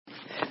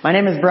My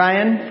name is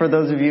Brian, for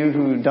those of you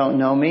who don't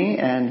know me,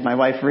 and my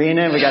wife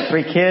Rena. We got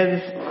 3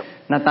 kids,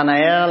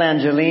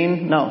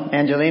 Angeline,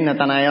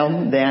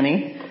 Nathanael,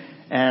 Danny.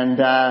 And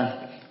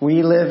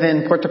we live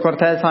in Puerto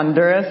Cortez,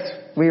 Honduras.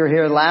 We were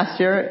here last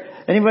year.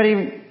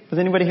 Was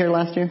anybody here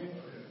last year?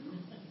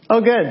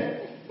 Oh,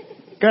 good.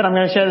 Good, I'm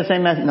going to share the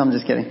same message. No, I'm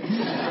just kidding.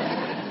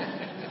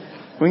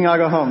 We can all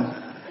go home.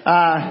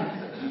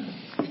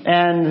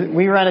 And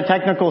we run a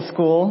technical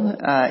school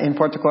in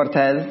Puerto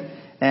Cortez,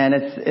 and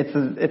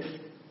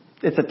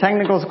it's a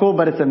technical school,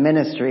 but it's a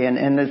ministry,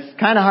 and it's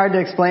kind of hard to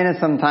explain it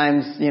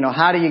sometimes.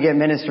 How do you get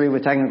ministry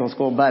with technical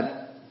school?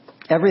 But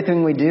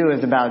everything we do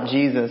is about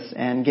Jesus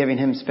and giving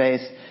Him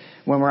space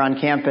when we're on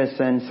campus.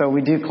 And so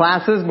we do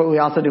classes, but we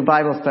also do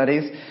Bible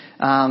studies.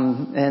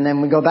 And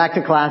then we go back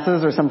to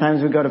classes, or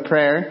sometimes we go to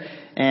prayer,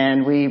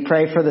 and we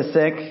pray for the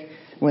sick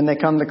when they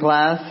come to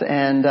class,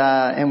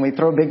 and we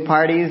throw big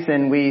parties,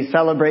 and we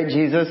celebrate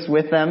Jesus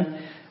with them.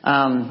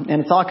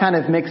 And it's all kind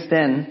of mixed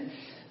in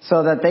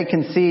so that they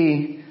can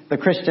see the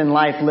Christian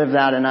life lived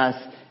out in us,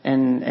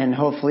 and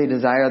hopefully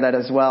desire that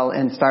as well,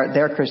 and start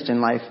their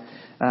Christian life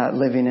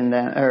living in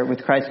them, or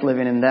with Christ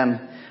living in them.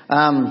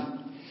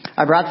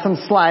 I brought some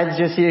slides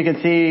just so you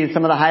can see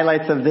some of the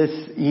highlights of this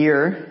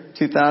year,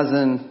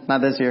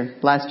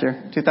 last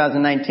year,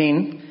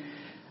 2019.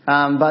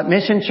 But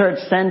Mission Church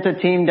sent a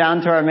team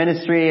down to our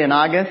ministry in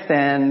August,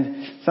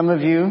 and some of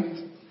you,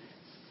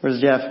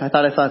 where's Jeff? I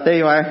thought I saw it. There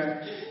you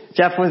are.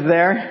 Jeff was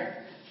there.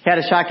 He had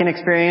a shocking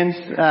experience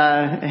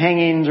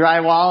hanging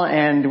drywall,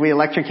 and we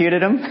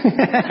electrocuted him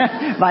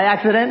by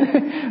accident.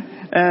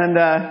 And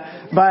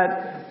but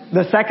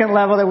the second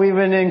level that we've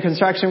been in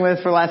construction with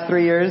for the last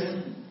 3 years,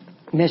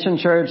 Mission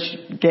Church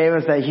gave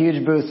us a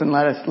huge boost and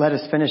let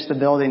us finish the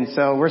building.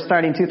 So we're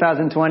starting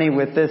 2020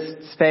 with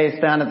this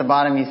space down at the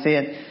bottom. You see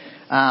it.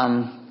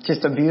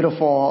 Just a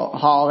beautiful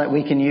hall that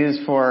we can use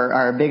for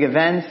our big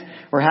events.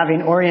 We're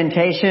having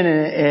orientation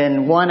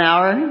in 1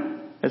 hour.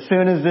 As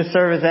soon as this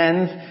service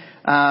ends,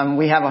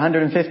 we have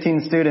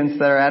 115 students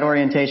that are at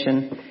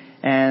orientation,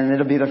 and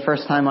it'll be the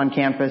first time on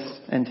campus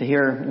and to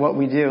hear what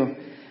we do.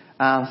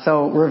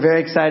 So we're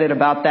very excited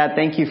about that.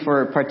 Thank you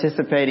for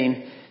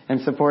participating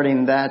and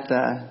supporting that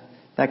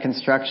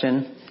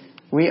construction.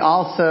 We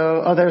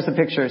also, there's the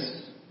pictures.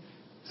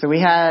 So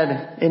we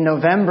had, in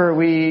November,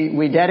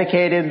 we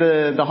dedicated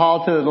the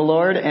hall to the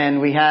Lord,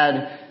 and we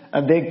had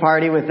a big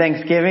party with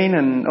Thanksgiving,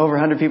 and over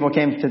 100 people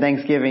came to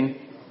Thanksgiving.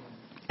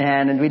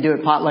 And we do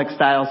it potluck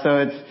style,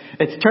 so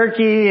it's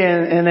turkey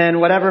and then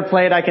whatever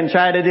plate I can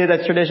try to do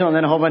that's traditional, and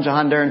then a whole bunch of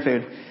Honduran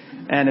food.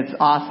 And it's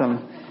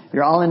awesome.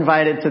 You're all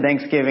invited to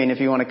Thanksgiving if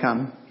you want to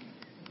come.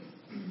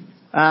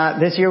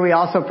 This year we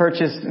also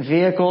purchased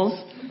vehicles,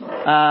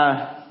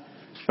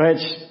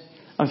 which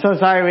I'm so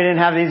sorry we didn't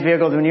have these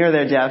vehicles when you were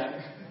there, Jeff.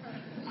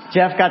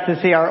 Jeff got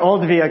to see our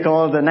old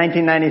vehicle, the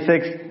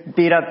 1996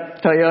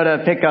 beat-up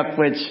Toyota pickup,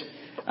 which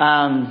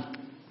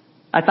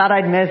I thought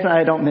I'd miss.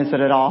 I don't miss it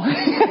at all.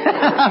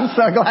 I'm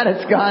so glad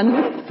it's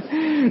gone.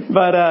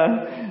 But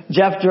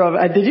Jeff drove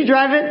it. Did you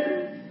drive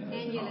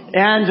it?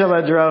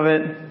 Angela drove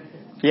it.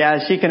 Yeah,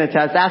 she can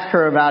attest. Ask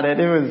her about it.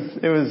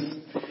 It was.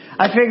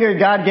 I figured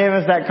God gave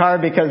us that car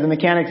because the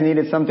mechanics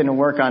needed something to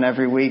work on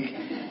every week,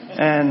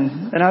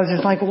 and I was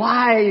just like,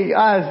 why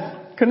us?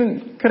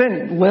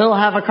 Couldn't Will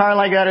have a car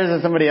like that, or is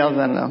it somebody else?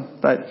 I don't know.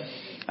 But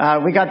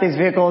we got these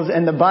vehicles,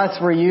 and the bus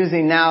we're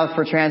using now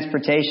for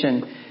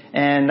transportation,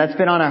 and that's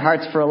been on our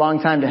hearts for a long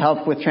time to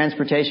help with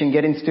transportation,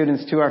 getting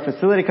students to our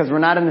facility, because we're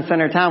not in the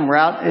center of town. We're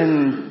out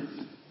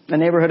in a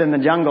neighborhood in the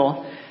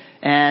jungle,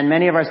 and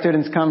many of our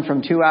students come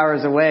from 2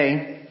 hours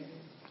away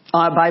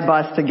by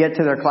bus to get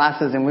to their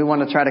classes, and we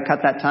want to try to cut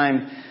that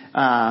time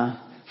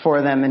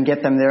for them and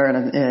get them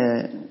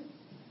there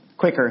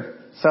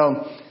quicker.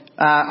 So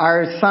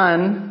our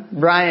son,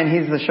 Brian,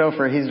 he's the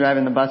chauffeur. He's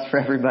driving the bus for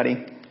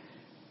everybody.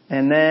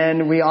 And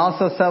then we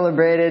also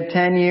celebrated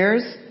 10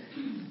 years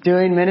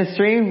doing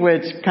ministry,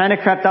 which kind of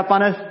crept up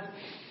on us.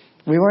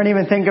 We weren't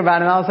even thinking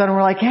about it. And all of a sudden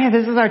we're like, hey,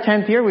 this is our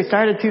 10th year. We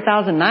started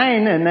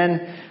 2009. And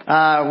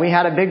then we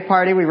had a big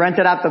party. We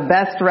rented out the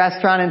best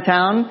restaurant in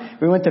town.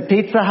 We went to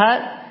Pizza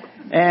Hut.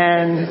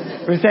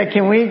 And we said,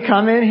 can we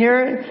come in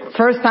here?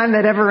 First time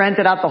they'd ever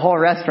rented out the whole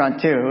restaurant,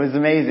 too. It was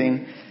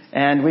amazing.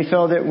 And we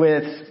filled it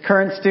with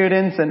current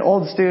students and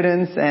old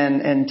students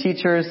and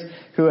teachers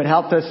who had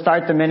helped us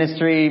start the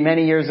ministry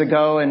many years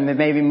ago and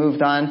maybe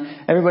moved on.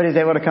 Everybody's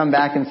able to come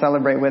back and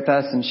celebrate with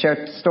us and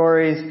share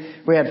stories.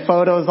 We had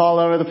photos all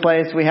over the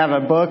place. We have a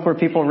book where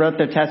people wrote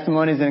their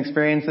testimonies and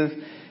experiences.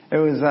 It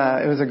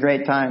was a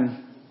great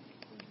time.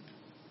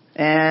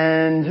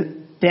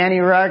 And Danny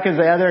Ruark is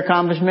the other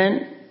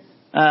accomplishment.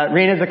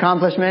 Rena's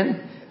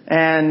accomplishment.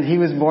 And he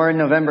was born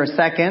November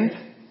 2nd.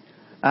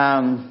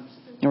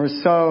 And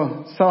we're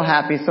so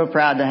happy, so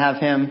proud to have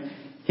him.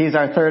 He's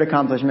our third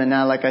accomplishment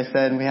now, like I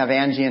said. We have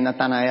Angie and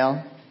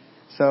Nathanael.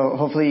 So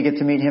hopefully you get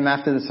to meet him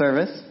after the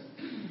service.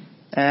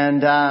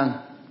 And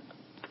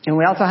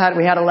we also had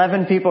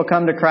 11 people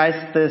come to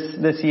Christ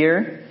this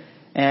year.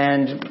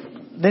 And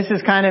this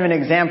is kind of an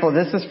example.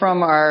 This is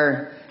from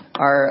our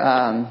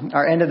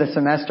our end of the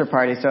semester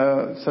party.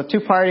 So 2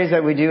 parties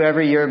that we do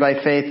every year by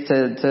faith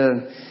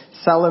to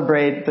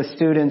celebrate the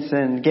students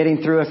and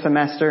getting through a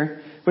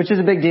semester, which is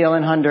a big deal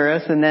in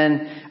Honduras. And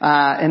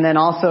then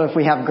also if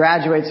we have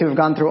graduates who have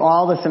gone through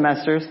all the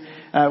semesters,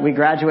 we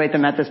graduate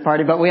them at this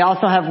party. But we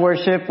also have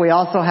worship. We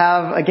also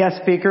have a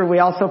guest speaker. We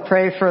also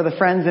pray for the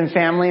friends and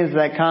families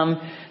that come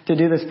to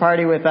do this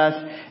party with us.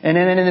 And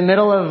then in the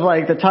middle of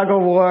like the tug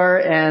of war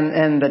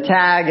and the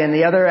tag and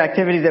the other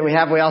activities that we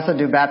have, we also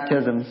do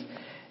baptisms.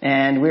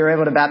 And we were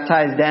able to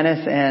baptize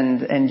Dennis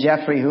and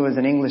Jeffrey, who was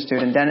an English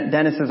student.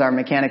 Dennis is our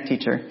mechanic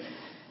teacher.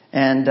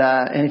 And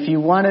if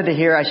you wanted to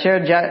hear, I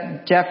shared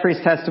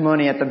Jeffrey's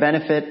testimony at the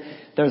benefit.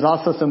 There's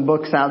also some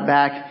books out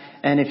back.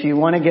 And if you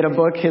want to get a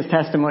book, his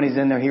testimony's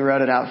in there. He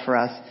wrote it out for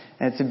us.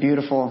 And it's a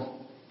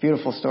beautiful,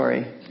 beautiful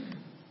story.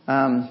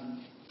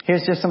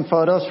 Here's just some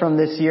photos from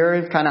this year.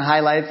 It kind of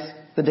highlights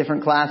the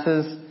different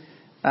classes.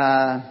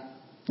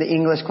 The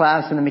English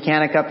class and the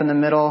mechanic up in the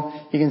middle.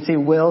 You can see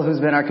Will, who's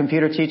been our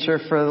computer teacher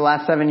for the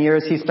last 7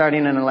 years. He's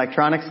starting an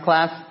electronics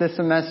class this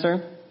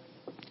semester.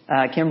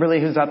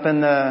 Kimberly, who's up in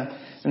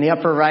the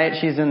upper right,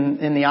 she's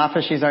in the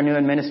office. She's our new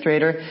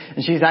administrator,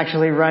 and she's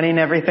actually running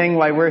everything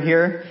while we're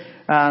here.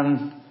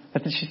 I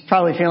think she's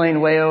probably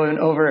feeling way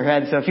over her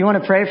head. So if you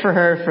want to pray for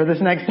her for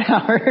this next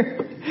hour,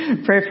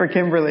 pray for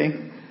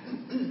Kimberly.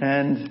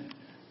 And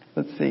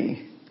let's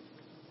see.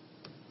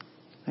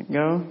 Let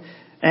go.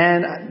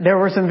 And there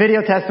were some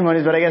video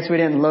testimonies, but I guess we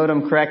didn't load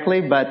them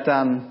correctly. But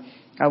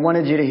I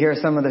wanted you to hear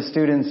some of the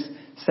students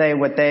say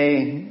what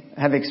they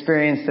have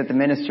experienced at the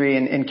ministry.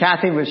 And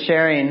Kathy was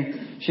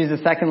sharing, she's a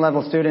 2nd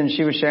level student.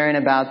 She was sharing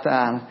about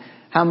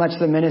how much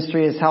the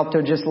ministry has helped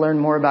her just learn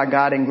more about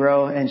God and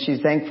grow. And she's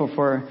thankful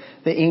for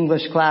the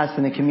English class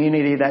and the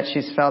community that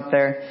she's felt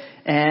there.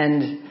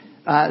 And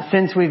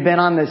since we've been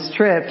on this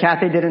trip,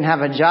 Kathy didn't have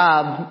a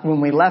job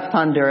when we left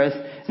Honduras.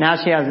 Now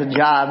she has a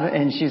job,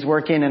 and she's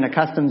working in a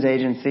customs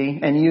agency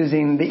and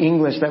using the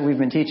English that we've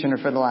been teaching her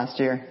for the last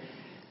year.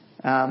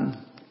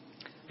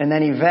 And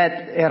then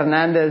Yvette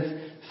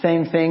Hernandez,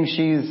 same thing.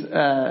 She's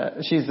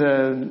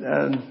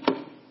a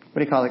what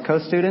do you call it?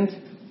 Co-student?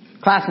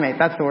 Classmate,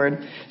 that's the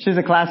word. She's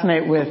a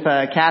classmate with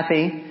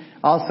Kathy,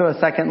 also a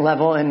 2nd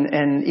level.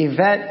 And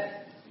Yvette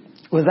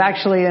was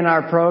actually in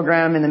our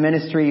program in the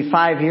ministry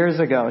 5 years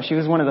ago. She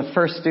was one of the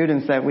first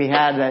students that we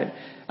had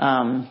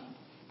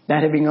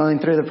that had been going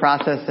through the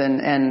process,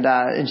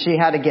 and she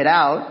had to get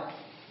out.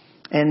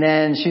 And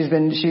then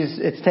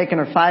it's taken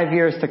her 5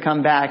 years to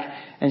come back,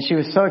 and she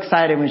was so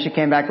excited when she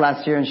came back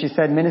last year, and she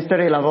said,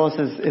 Ministerio La Voz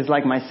is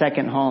like my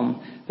second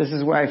home. This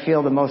is where I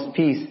feel the most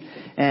peace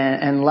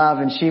and love.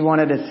 And she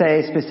wanted to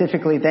say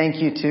specifically thank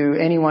you to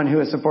anyone who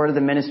has supported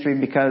the ministry,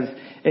 because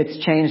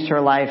it's changed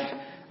her life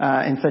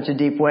in such a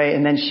deep way.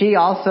 And then she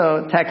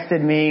also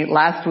texted me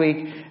last week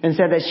and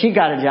said that she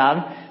got a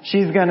job.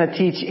 She's going to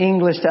teach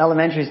English to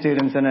elementary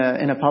students in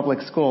a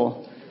public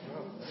school.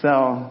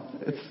 So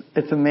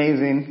it's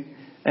amazing.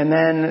 And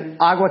then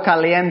Agua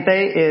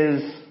Caliente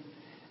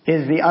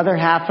is the other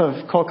half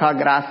of Cocal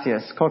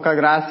Gracias. Cocal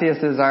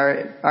Gracias is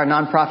our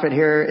nonprofit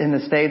here in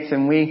the States,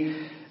 and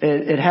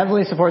it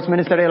heavily supports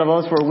Ministerio La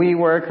Voz, where we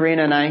work,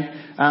 Rena and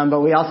I. But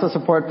we also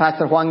support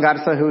Pastor Juan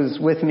Garza, who's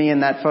with me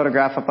in that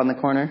photograph up on the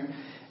corner,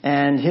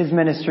 and his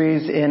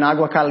ministries in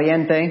Agua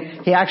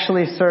Caliente. He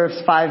actually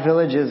serves 5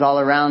 villages all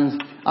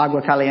around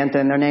Agua Caliente,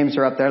 and their names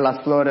are up there: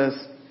 Las Flores,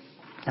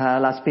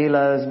 Las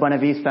Pilas, Buena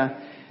Vista.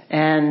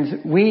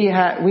 And we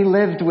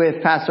lived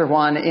with Pastor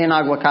Juan in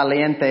Agua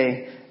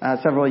Caliente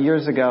several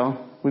years ago.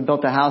 We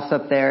built a house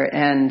up there,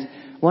 and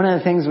one of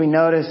the things we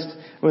noticed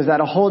was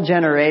that a whole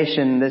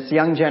generation, this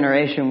young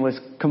generation, was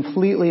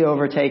completely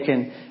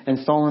overtaken and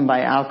stolen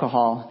by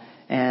alcohol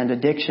and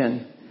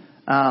addiction.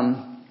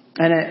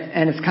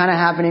 And it's kind of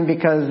happening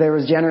because there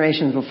was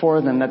generations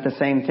before them that the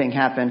same thing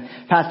happened.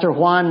 Pastor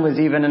Juan was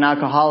even an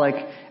alcoholic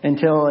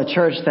until a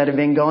church that had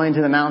been going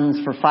to the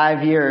mountains for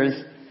 7 years.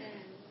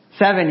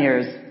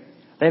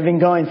 They've been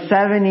going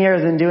 7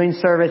 years and doing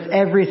service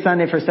every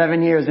Sunday for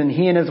 7 years, and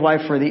he and his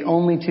wife were the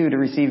only 2 to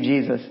receive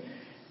Jesus.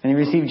 And he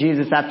received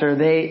Jesus after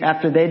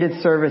they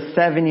did service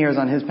 7 years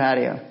on his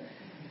patio.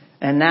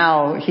 And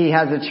now he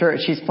has a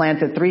church. He's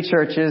planted 3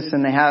 churches,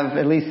 and they have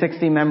at least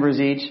 60 members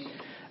each.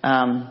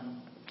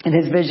 And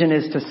his vision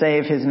is to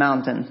save his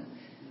mountain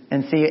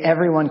and see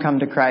everyone come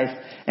to Christ.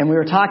 And we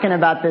were talking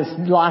about this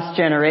lost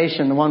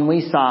generation, the one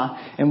we saw,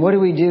 and what do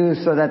we do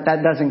so that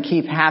doesn't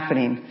keep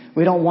happening?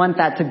 We don't want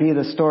that to be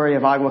the story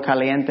of Agua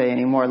Caliente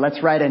anymore.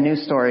 Let's write a new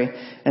story.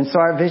 And so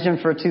our vision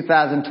for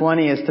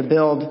 2020 is to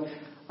build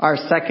a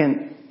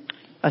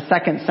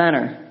second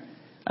center.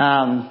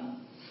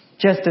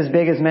 Just as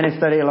big as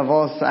Ministerio La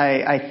Voz,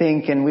 I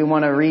think, and we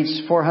want to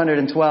reach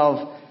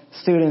 412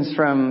 students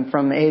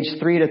from age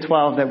 3 to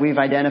 12 that we've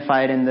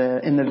identified in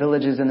the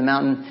villages in the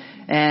mountain,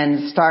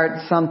 and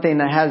start something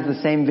that has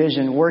the same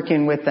vision,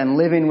 working with them,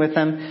 living with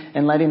them,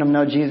 and letting them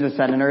know Jesus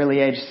at an early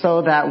age,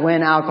 so that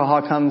when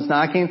alcohol comes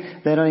knocking,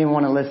 they don't even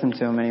want to listen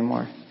to him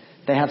anymore.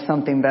 They have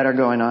something better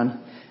going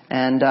on.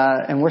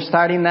 And we're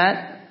starting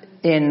that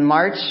in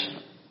March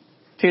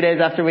 2 days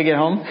after we get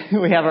home.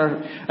 We have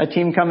a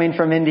team coming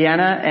from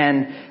Indiana,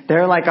 and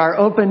they're like our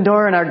open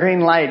door and our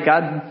green light.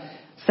 God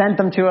sent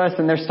them to us,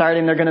 and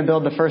they're going to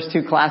build the first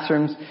 2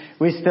 classrooms.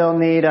 We still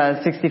need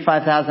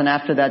 $65,000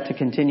 after that to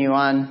continue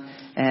on,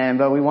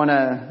 but we want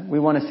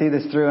to see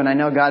this through, and I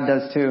know God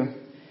does too.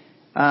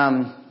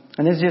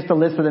 And this is just a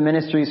list of the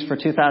ministries for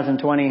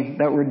 2020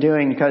 that we're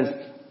doing, because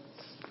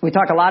we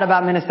talk a lot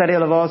about Ministerio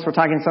La Voz. We're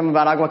talking some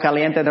about Agua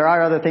Caliente. There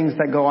are other things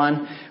that go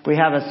on. We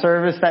have a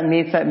service that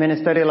meets at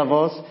Ministerio La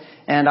Voz,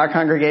 and our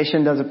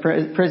congregation does a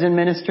prison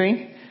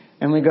ministry,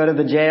 and we go to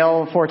the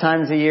jail 4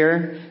 times a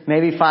year,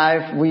 maybe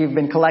 5. We've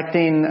been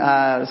collecting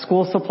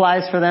school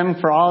supplies for them,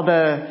 for all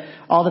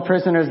the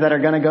prisoners that are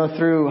going to go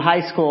through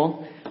high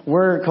school.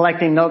 We're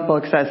collecting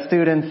notebooks as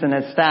students and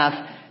as staff,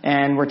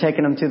 and we're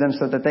taking them to them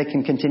so that they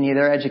can continue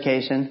their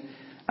education.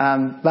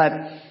 But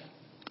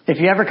if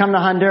you ever come to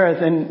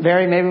Honduras, and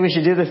Barry, maybe we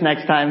should do this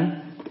next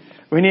time.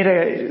 We need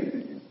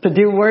to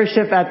do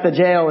worship at the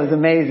jail is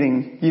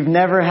amazing. You've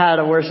never had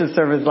a worship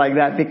service like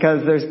that,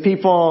 because there's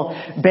people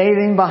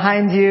bathing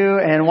behind you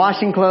and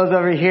washing clothes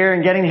over here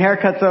and getting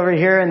haircuts over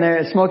here, and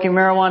they're smoking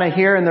marijuana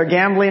here, and they're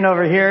gambling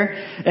over here,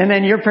 and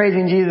then you're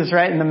praising Jesus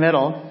right in the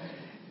middle.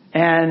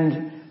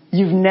 And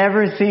you've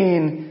never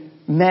seen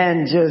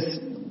men just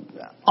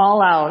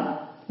all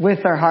out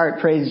with their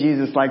heart praise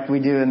Jesus like we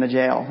do in the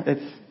jail.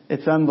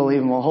 It's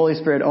unbelievable. Holy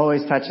Spirit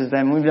always touches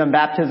them. We've done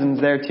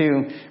baptisms there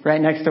too, right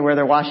next to where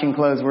they're washing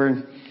clothes.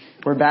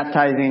 We're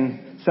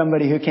baptizing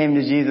somebody who came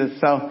to Jesus.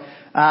 So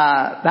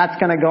that's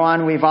going to go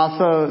on. We've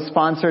also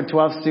sponsored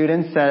 12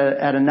 students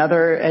at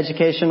another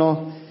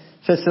educational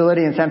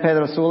facility in San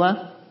Pedro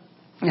Sula.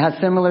 It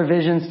has similar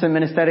visions to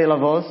Ministerio La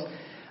Voz.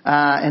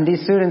 And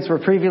these students were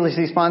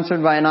previously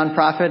sponsored by a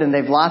nonprofit, and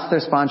they've lost their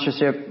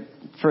sponsorship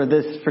for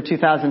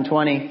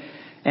 2020.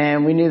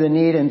 And we knew the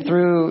need, and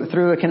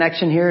through a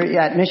connection here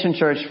at Mission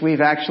Church,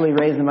 we've actually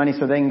raised the money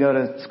so they can go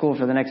to school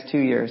for the next 2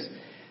 years.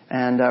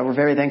 And we're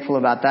very thankful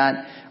about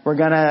that. We're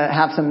going to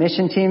have some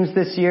mission teams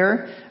this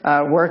year,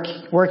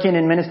 working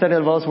in Ministerio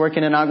La Voz,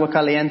 working in Agua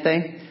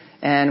Caliente.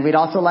 And we'd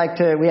also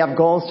we have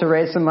goals to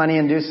raise some money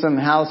and do some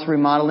house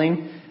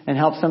remodeling and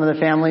help some of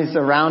the families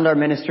around our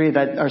ministry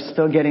that are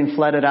still getting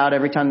flooded out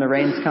every time the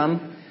rains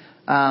come.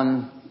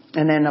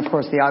 And then, of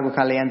course, the Agua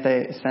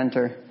Caliente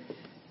Center.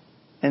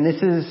 And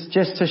this is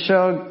just to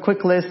show a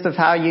quick list of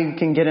how you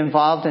can get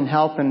involved and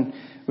help. And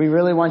we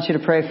really want you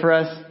to pray for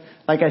us.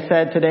 Like I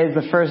said, today's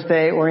the first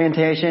day.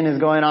 Orientation is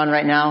going on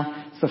right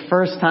now. It's the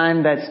first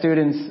time that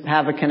students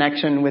have a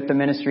connection with the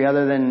ministry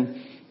other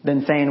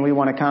than saying we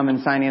want to come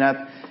and signing up.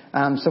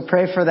 So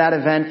pray for that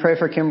event. Pray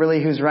for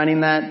Kimberly, who's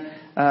running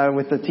that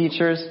with the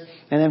teachers.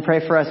 And then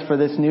pray for us for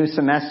this new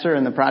semester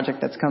and the project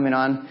that's coming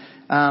on.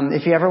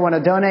 If you ever want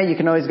to donate, you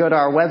can always go to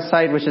our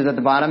website, which is at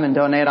the bottom, and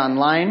donate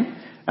online.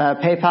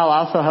 PayPal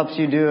also helps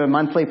you do a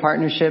monthly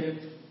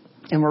partnership,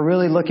 and we're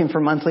really looking for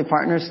monthly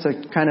partners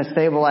to kind of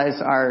stabilize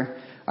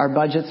our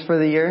budgets for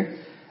the year.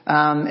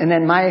 And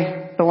then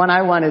the one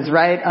I want is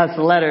write us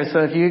a letter. So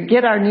if you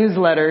get our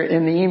newsletter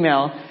in the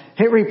email,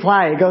 hit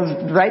reply. It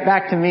goes right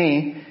back to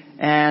me.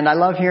 And I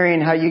love hearing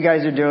how you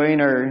guys are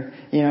doing, or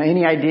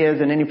any ideas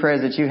and any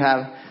prayers that you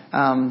have.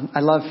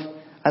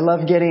 I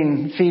love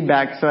getting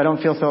feedback, so I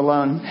don't feel so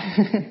alone.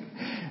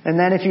 And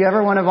then if you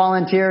ever want to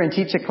volunteer and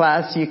teach a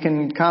class, you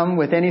can come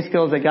with any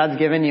skills that God's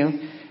given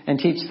you and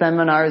teach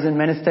seminars in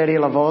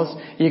Ministerio La Voz.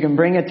 You can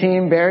bring a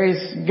team.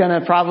 Barry's going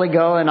to probably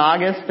go in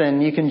August,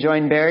 and you can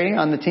join Barry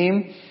on the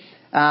team.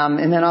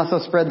 And then also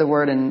spread the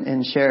word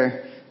and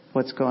share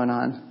what's going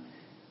on.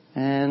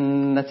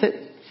 And that's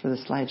it for the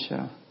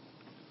slideshow.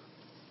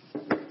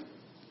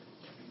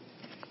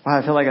 Wow,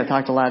 I feel like I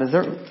talked a lot. Is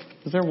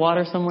there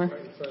water somewhere?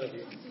 Right in front of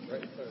you.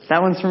 Right in front of you.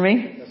 That one's for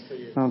me? That's for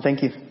you. Oh,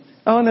 thank you.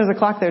 Oh, and there's a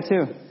clock there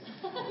too.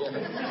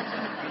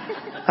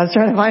 I was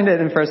trying to find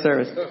it in first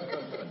service.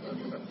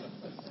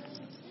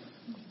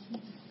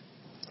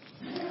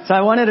 So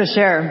I wanted to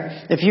share,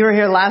 if you were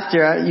here last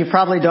year, you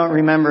probably don't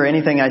remember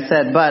anything I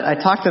said, but I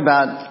talked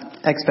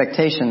about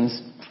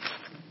expectations.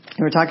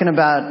 We were talking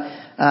about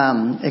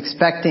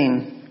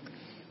expecting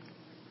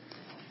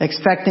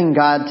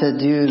God to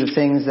do the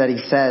things that He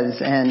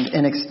says,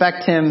 and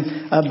expect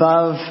Him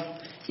above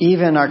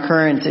even our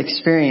current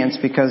experience,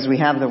 because we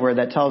have the Word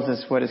that tells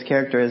us what His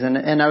character is.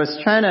 And I was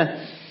trying to,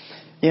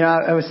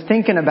 I was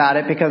thinking about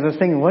it, because I was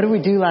thinking, what did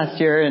we do last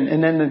year?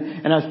 And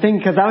I was thinking,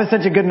 because that was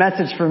such a good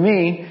message for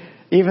me,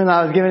 even though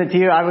I was giving it to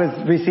you, I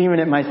was receiving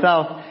it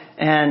myself.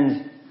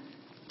 And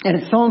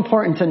it's so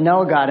important to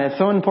know God. It's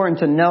so important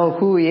to know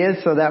who He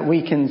is, so that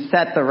we can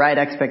set the right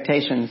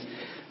expectations.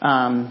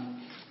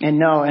 And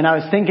know. And I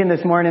was thinking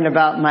this morning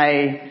about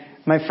my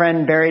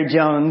friend Barry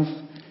Jones,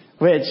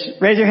 which,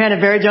 raise your hand if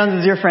Barry Jones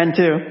is your friend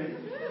too.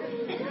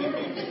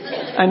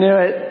 I knew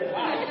it.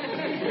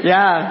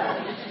 Yeah.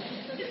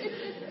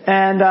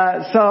 And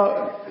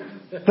so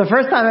the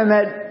first time I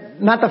met,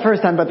 not the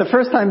first time, but the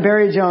first time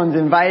Barry Jones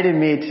invited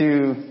me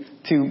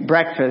to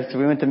breakfast,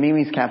 we went to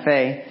Mimi's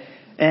Cafe,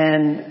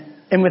 and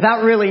And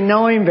without really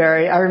knowing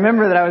Barry, I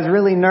remember that I was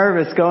really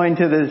nervous going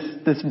to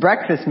this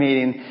breakfast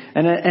meeting.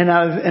 And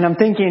I'm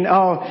thinking,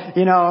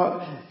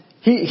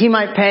 he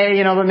might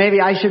pay, but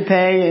maybe I should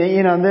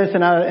pay, this.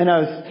 And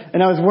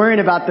I was worrying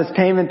about this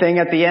payment thing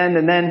at the end.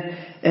 And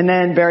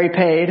then Barry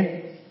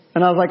paid.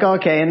 And I was like,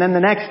 okay. And then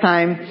the next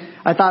time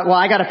I thought, well,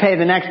 I got to pay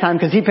the next time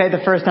because he paid the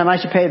first time. I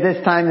should pay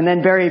this time. And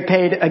then Barry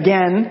paid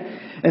again.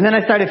 And then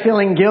I started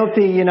feeling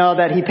guilty,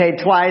 that he paid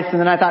twice. And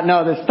then I thought,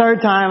 no, this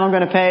third time I'm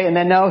going to pay. And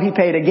then no, he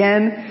paid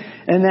again.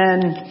 And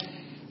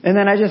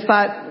then I just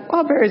thought,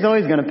 well, Barry's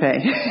always going to pay.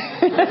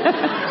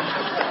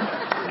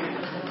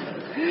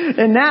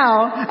 And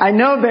now I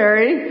know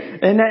Barry,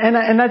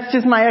 and that's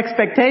just my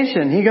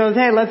expectation. He goes,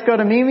 hey, let's go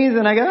to Mimi's.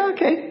 And I go,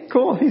 okay,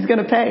 cool. He's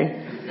going to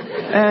pay.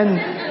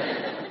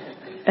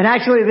 And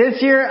actually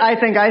this year, I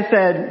think I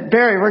said,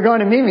 Barry, we're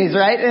going to Mimi's,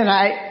 right?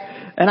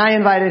 And I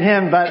invited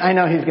him, but I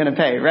know he's going to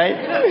pay, right?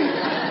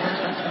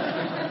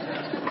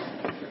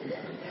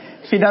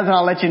 If he doesn't,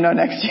 I'll let you know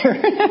next year.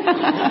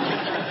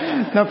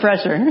 No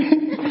pressure.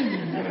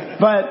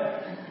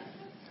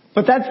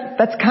 But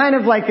that's kind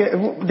of like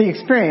the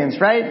experience,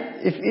 right?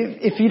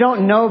 If you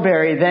don't know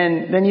Barry,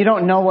 then you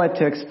don't know what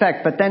to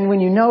expect. But then when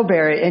you know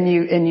Barry and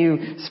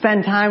you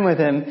spend time with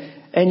him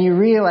and you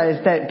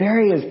realize that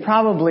Barry is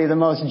probably the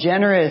most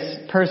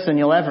generous person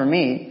you'll ever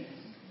meet,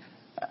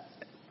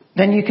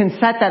 then you can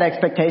set that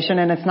expectation,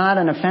 and it's not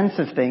an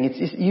offensive thing.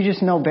 You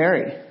just know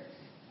Barry.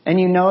 And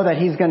you know that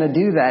he's going to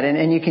do that,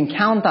 and you can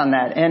count on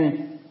that.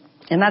 And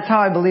that's how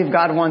I believe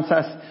God wants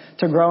us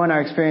to grow in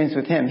our experience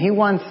with him. He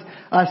wants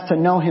us to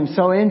know him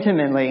so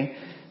intimately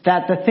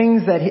that the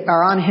things that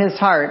are on his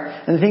heart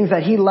and the things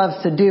that he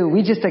loves to do,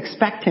 we just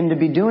expect him to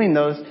be doing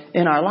those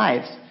in our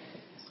lives.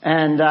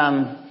 And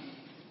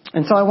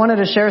so I wanted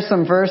to share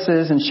some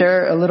verses and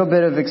share a little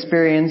bit of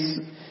experience.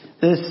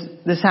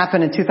 This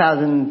happened in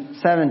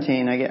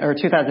 2017, or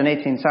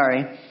 2018,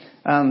 sorry.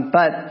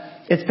 But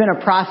it's been a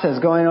process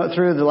going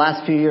through the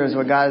last few years,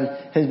 what God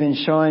has been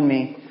showing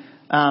me.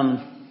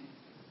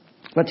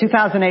 But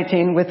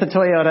 2018 with the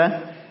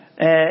Toyota,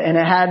 and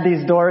it had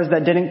these doors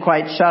that didn't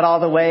quite shut all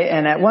the way.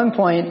 And at one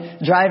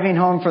point, driving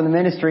home from the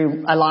ministry,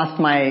 I lost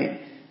my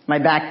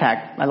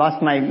backpack. I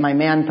lost my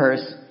man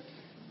purse.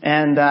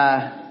 And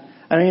I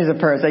don't use a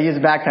purse, I use a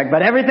backpack.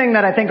 But everything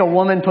that I think a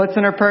woman puts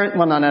in her purse,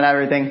 well, no, not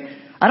everything.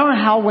 I don't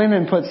know how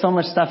women put so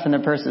much stuff in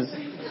their purses.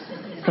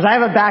 Because I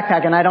have a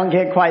backpack and I don't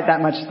get quite that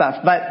much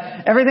stuff. But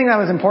everything that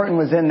was important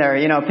was in there.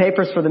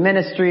 Papers for the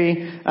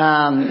ministry,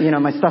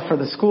 my stuff for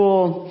the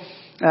school,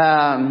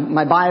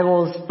 my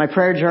Bibles, my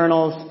prayer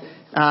journals,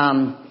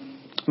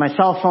 my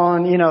cell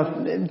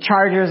phone,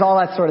 chargers, all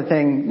that sort of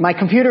thing. My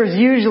computer is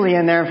usually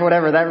in there for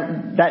whatever.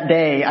 That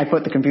day I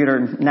put the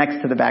computer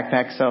next to the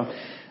backpack. So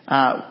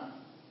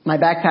my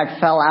backpack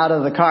fell out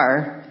of the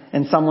car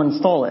and someone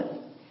stole it.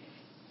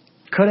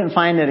 Couldn't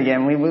find it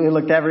again. We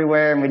looked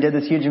everywhere and we did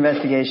this huge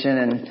investigation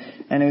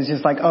and it was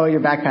just like, oh, your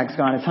backpack's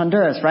gone. It's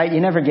Honduras, right?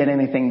 You never get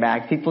anything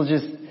back. People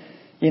just,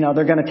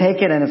 they're going to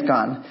take it and it's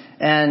gone.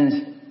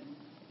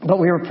 But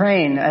we were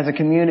praying as a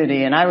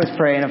community, and I was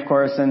praying, of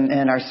course,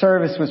 and our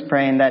service was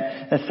praying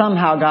that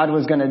somehow God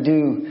was going to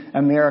do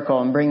a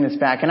miracle and bring this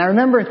back. And I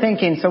remember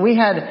thinking, so we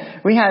had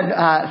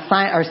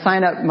our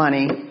sign up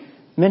money.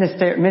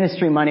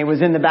 Ministry money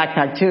was in the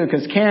backpack too,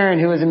 because Karen,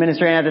 who was a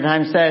ministry at the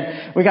time,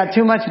 said, we got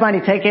too much money,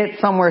 take it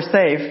somewhere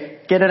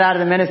safe, get it out of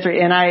the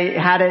ministry. And I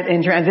had it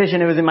in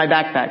transition, it was in my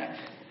backpack.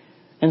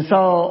 And so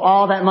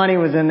all that money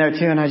was in there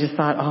too, and I just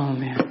thought, oh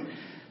man,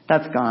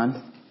 that's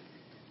gone.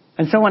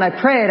 And so when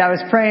I prayed, I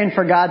was praying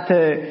for God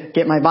to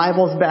get my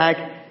Bibles back,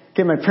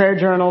 get my prayer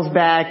journals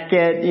back,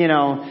 get,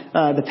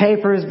 the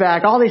papers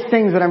back, all these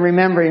things that I'm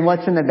remembering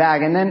what's in the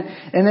bag.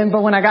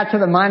 But when I got to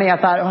the money,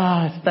 I thought,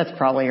 oh, that's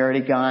probably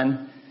already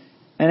gone.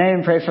 And I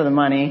didn't pray for the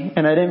money,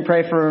 and I didn't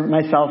pray for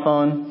my cell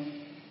phone.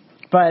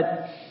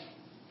 But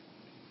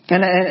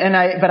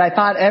I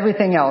thought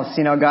everything else,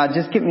 God,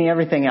 just give me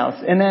everything else.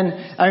 And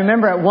then I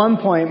remember at one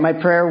point my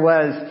prayer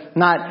was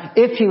not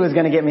if he was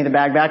going to get me the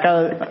bag back.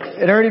 It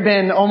had already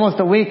been almost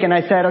a week, and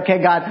I said,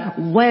 okay,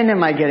 God, when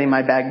am I getting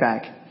my bag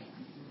back?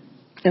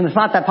 And the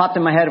thought that popped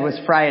in my head was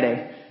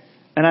Friday.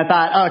 And I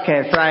thought,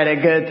 okay, Friday,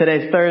 good.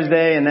 Today's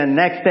Thursday. And then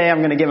next day I'm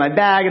going to get my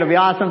bag. It'll be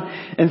awesome.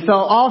 And so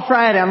all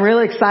Friday I'm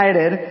really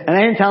excited. And I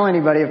didn't tell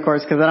anybody, of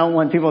course, because I don't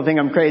want people to think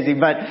I'm crazy.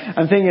 But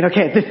I'm thinking,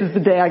 okay, this is the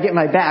day I get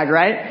my bag,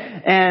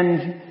 right?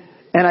 And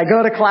I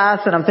go to class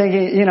and I'm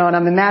thinking, and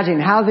I'm imagining,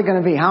 how's it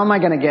going to be? How am I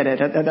going to get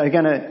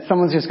it?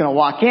 Someone's just going to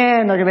walk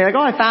in. They're going to be like,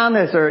 oh, I found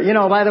this. Or,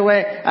 by the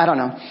way, I don't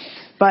know.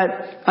 But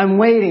I'm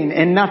waiting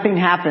and nothing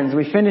happens.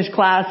 We finish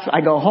class.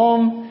 I go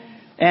home.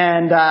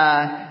 And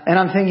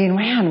I'm thinking,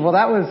 man, well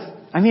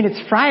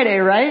it's Friday,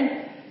 right?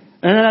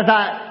 And then I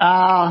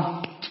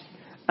thought,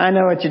 I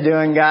know what you're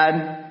doing,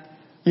 God.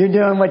 You're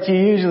doing what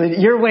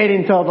you're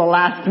waiting till the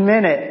last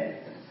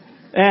minute.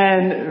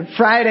 And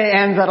Friday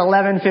ends at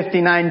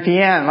 11:59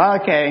 p.m.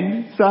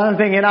 Okay. So I'm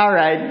thinking, all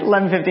right,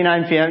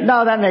 11:59 p.m.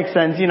 No, that makes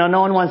sense.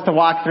 No one wants to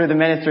walk through the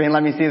ministry and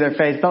let me see their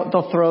face.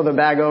 They'll throw the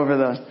bag over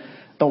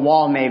the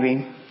wall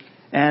maybe.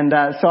 And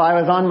so I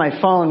was on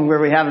my phone where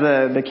we have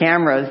the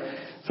cameras.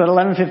 So at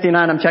 11:59,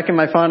 I'm checking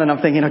my phone and I'm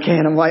thinking, okay,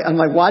 and I'm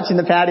like watching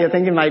the patio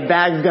thinking my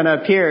bag's going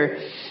to appear.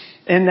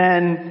 And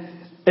then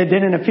it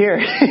didn't appear.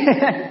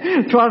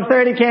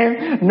 12:30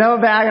 came, no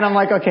bag, and I'm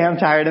like, okay, I'm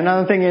tired. And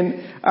I'm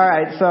thinking, all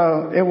right,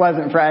 so it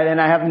wasn't Friday,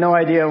 and I have no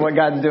idea what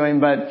God's doing,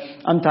 but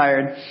I'm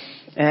tired.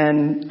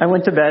 And I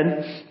went to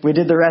bed. We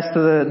did the rest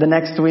of the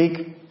next week.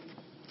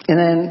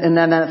 And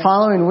then that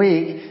following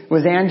week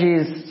was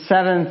Angie's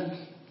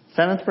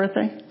seventh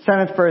birthday,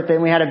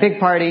 and we had a big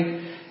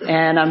party.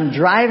 And I'm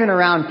driving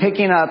around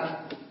picking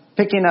up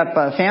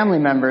family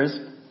members,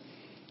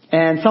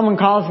 and someone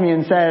calls me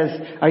and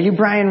says, "Are you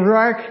Brian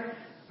Ruark?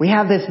 We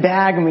have this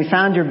bag, and we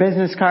found your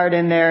business card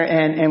in there,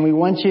 and we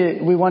want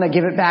to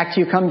give it back to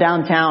you. Come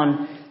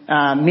downtown,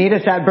 meet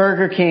us at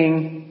Burger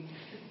King,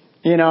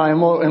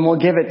 and we'll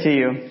give it to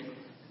you."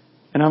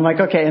 And I'm like,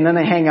 okay. And then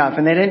they hang up,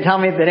 and they didn't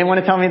want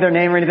to tell me their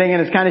name or anything,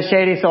 and it's kind of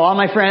shady. So all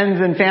my friends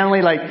and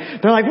family,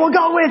 they're like, "We'll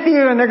go with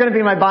you," and they're going to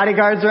be my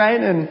bodyguards, right?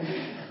 And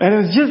it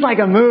was just like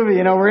a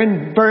movie, we're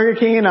in Burger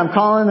King, and I'm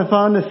calling the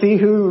phone to see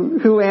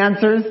who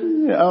answers.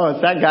 Oh,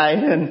 it's that guy.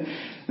 And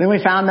then we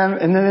found them,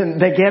 and then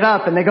they get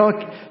up and they go,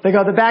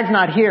 "The bag's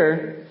not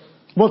here.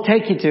 We'll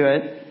take you to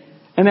it."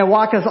 And they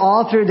walk us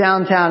all through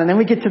downtown, and then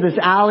we get to this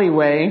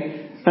alleyway.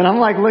 And I'm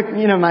like, look,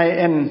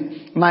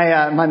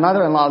 my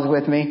mother-in-law's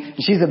with me.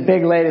 And she's a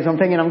big lady, so I'm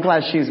thinking, I'm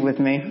glad she's with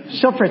me.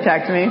 She'll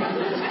protect me.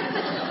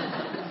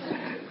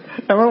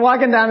 And we're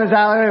walking down this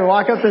alleyway. We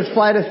walk up this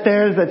flight of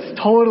stairs that's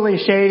totally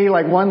shady,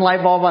 like one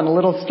light bulb on a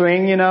little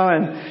string, and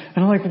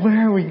I'm like,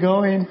 where are we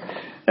going?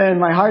 And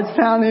my heart's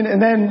pounding.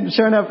 And then,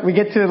 sure enough, we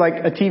get to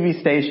like a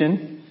TV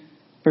station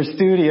or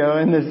studio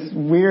in this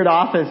weird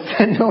office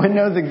that no one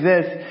knows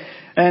exists.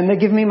 And they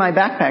give me my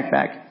backpack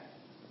back.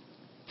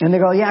 And they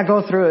go, "Yeah,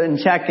 go through it and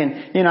check."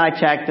 And, I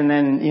checked and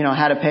then,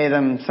 had to pay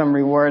them some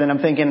reward. And I'm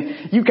thinking,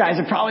 you guys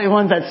are probably the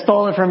ones that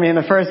stole it from me in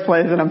the first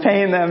place, and I'm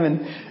paying them.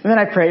 And then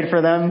I prayed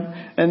for them.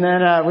 And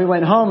then we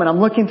went home, and I'm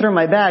looking through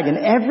my bag, and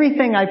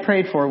everything I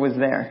prayed for was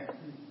there.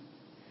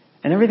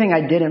 And everything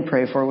I didn't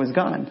pray for was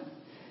gone.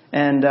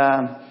 And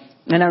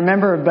I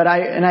remember,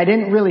 I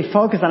didn't really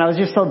focus on it. I was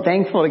just so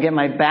thankful to get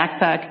my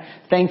backpack,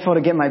 thankful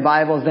to get my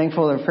Bibles,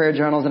 thankful for the prayer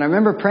journals. And I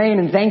remember praying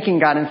and thanking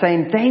God and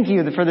saying, "Thank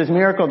you for this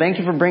miracle. Thank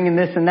you for bringing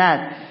this and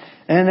that."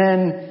 And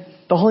then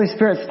the Holy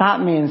Spirit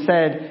stopped me and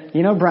said,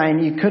 "Brian,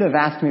 you could have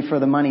asked me for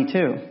the money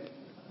too."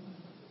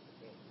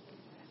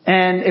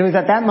 And it was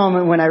at that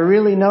moment when I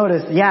really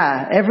noticed,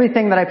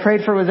 everything that I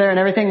prayed for was there and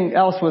everything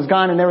else was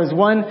gone. And there was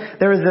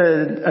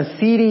a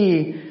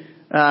CD,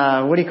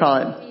 what do you call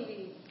it?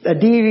 A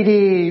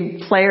DVD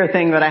player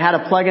thing that I had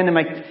to plug into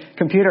my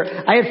computer.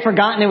 I had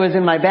forgotten it was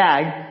in my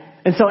bag,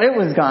 and so it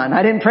was gone.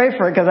 I didn't pray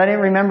for it because I didn't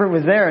remember it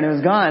was there, and it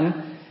was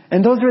gone.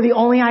 And those were the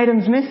only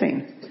items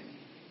missing.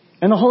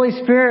 And the Holy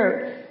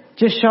Spirit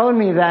just showed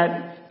me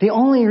that the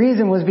only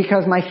reason was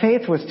because my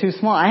faith was too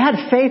small. I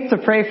had faith to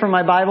pray for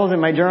my Bibles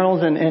and my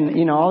journals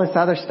and all this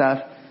other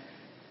stuff,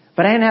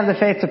 but I didn't have the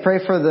faith to pray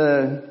for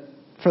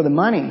the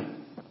money.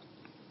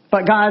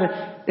 But God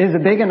is a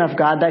big enough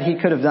God that He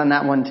could have done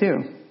that one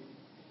too.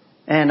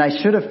 And I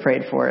should have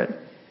prayed for it.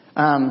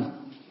 So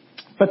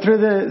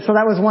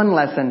that was one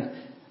lesson.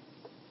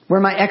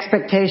 Where my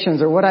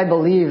expectations or what I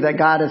believe that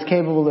God is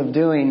capable of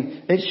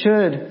doing, it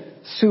should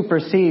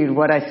supersede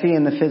what I see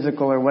in the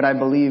physical or what I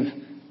believe,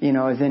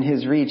 is in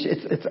His reach.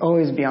 It's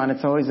always beyond,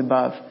 it's always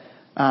above.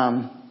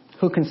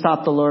 Who can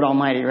stop the Lord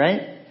Almighty,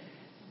 right?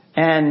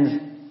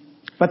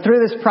 But through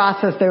this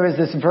process, there was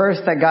this verse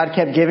that God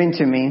kept giving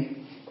to me.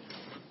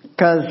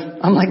 Because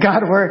I'm like,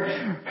 God,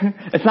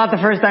 it's not the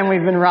first time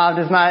we've been robbed.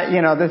 It's not,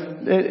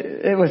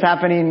 it was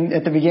happening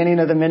at the beginning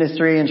of the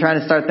ministry and trying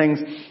to start things.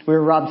 We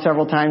were robbed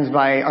several times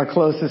by our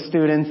closest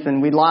students,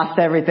 and we lost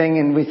everything,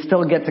 and we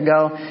still get to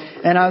go.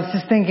 And I was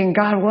just thinking,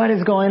 God, what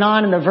is going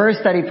on? And the verse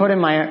that He put in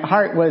my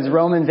heart was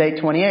Romans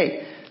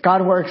 8:28.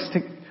 God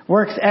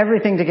works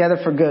everything together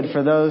for good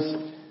for those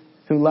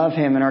who love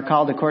Him and are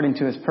called according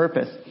to His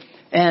purpose.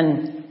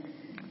 And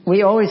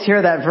we always hear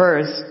that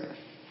verse.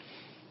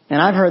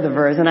 And I've heard the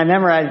verse and I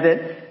memorized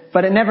it,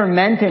 but it never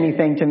meant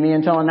anything to me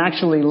until I'm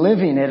actually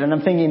living it. And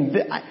I'm thinking,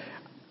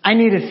 I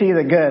need to see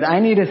the good. I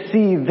need to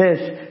see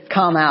this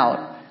come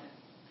out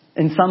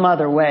in some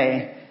other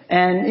way.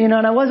 And,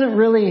 and I wasn't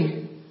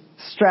really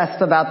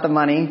stressed about the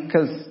money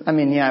because, I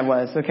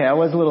was. Okay, I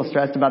was a little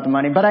stressed about the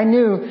money, but I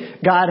knew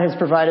God has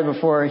provided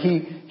before.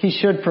 He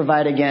should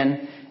provide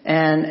again.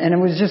 And it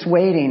was just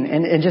waiting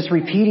and just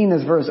repeating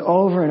this verse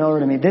over and over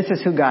to me. This is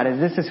who God is.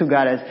 This is who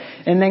God is.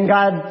 And then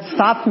God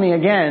stopped me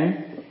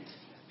again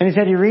and He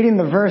said, "You're reading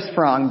the verse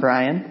wrong,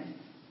 Brian."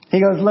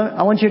 He goes,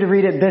 "I want you to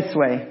read it this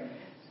way."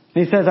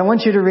 And He says, "I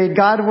want you to read,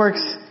 God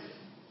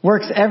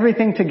works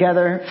everything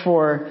together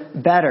for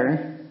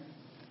better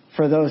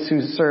for those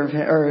who serve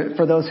Him, or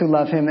for those who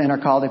love Him and are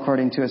called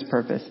according to His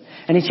purpose."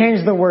 And He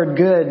changed the word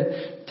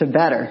good to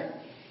better.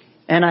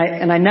 And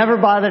I never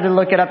bothered to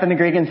look it up in the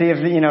Greek and see if,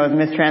 it's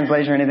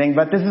mistranslation or anything.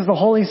 But this is the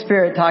Holy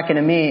Spirit talking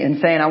to me and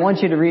saying, "I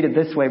want you to read it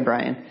this way,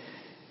 Brian."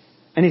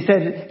 And he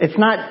said, it's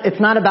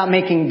not about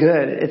making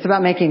good. It's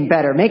about making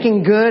better.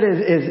 Making good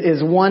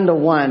is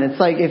 1-to-1. It's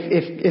like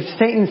if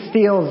Satan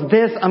steals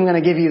this, I'm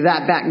going to give you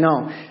that back.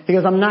 No. He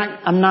goes, I'm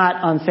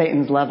not on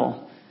Satan's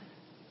level.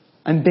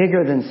 I'm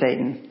bigger than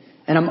Satan.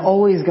 And I'm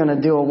always going to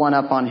do a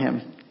 1-up on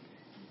him.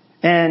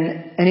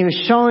 And he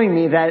was showing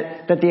me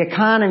that the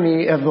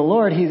economy of the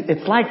Lord,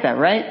 it's like that,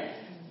 right?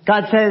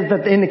 God says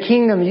that in the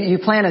kingdom you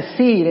plant a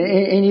seed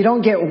and you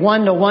don't get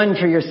 1-to-1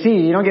 for your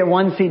seed. You don't get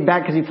one seed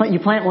back because you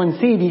plant one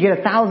seed, you get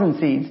 1,000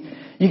 seeds.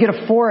 You get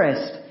a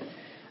forest.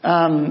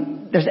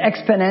 There's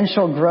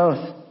exponential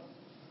growth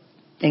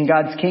in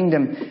God's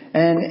kingdom.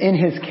 And in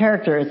His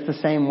character, it's the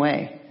same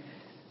way.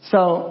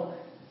 So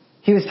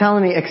he was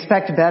telling me,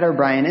 expect better,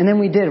 Brian. And then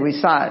we did. We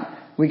saw it.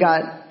 We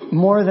got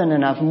more than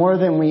enough, more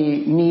than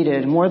we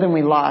needed, more than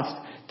we lost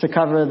to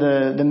cover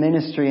the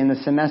ministry in the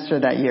semester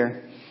that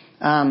year.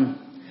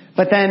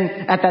 But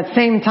then at that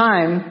same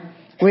time,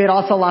 we had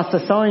also lost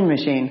a sewing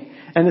machine.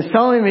 And the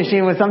sewing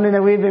machine was something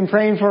that we'd been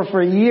praying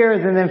for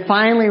years. And then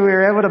finally we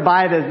were able to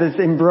buy this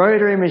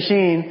embroidery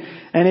machine.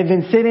 And it had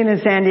been sitting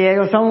in San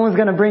Diego. Someone was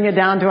going to bring it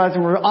down to us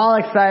and we were all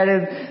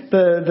excited.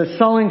 The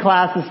sewing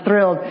class is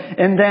thrilled.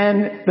 And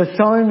then the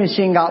sewing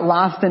machine got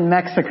lost in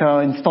Mexico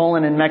and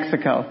stolen in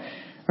Mexico.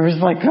 I was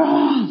like,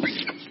 oh.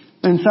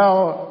 And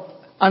so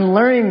I'm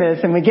learning this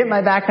and we get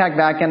my backpack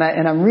back and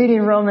I'm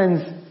reading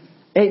Romans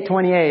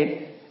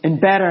 8:28 and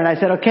better. And I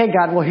said, okay,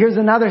 God, well, here's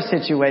another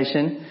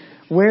situation.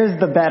 Where's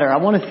the better? I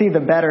want to see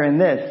the better in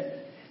this.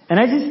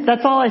 And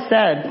that's all I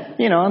said,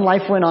 and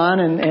life went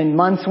on and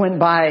months went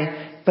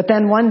by. But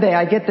then one day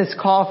I get this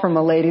call from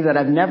a lady that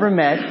I've never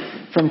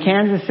met from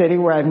Kansas City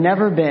where I've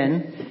never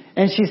been.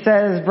 And she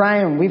says,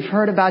 Brian, we've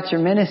heard about your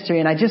ministry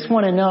and I just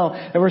want to know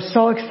that we're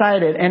so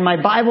excited. And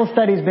my Bible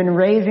study's been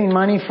raising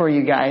money for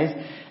you guys.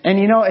 And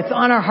it's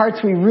on our hearts.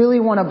 We really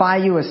want to buy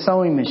you a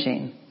sewing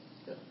machine.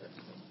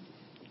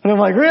 And I'm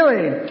like,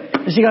 really?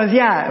 And she goes,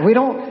 yeah, we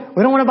don't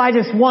want to buy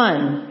just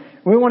one.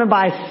 We want to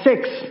buy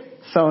 6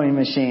 sewing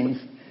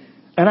machines.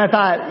 And I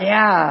thought,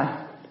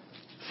 yeah,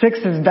 6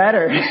 is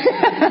better.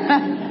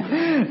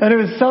 And it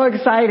was so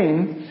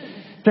exciting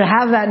to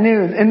have that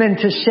news and then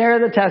to share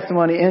the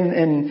testimony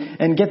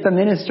and get the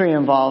ministry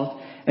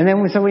involved. And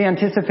then so we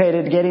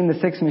anticipated getting the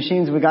 6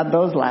 machines. We got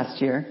those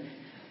last year.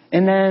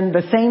 And then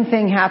the same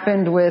thing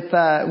happened with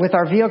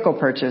our vehicle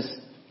purchase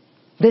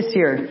this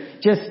year.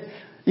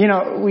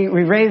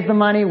 We raised the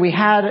money. We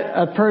had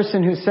a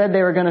person who said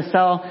they were going to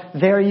sell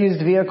their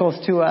used vehicles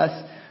to us,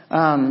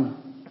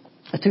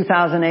 a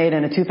 2008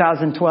 and a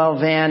 2012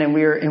 van, and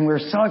we were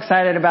so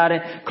excited about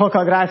it.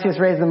 Cocal, Gracias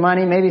raised the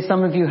money. Maybe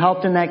some of you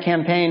helped in that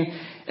campaign.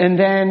 And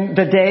then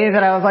the day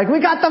that I was like, we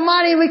got the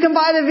money, we can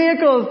buy the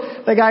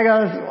vehicles, the guy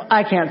goes,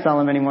 I can't sell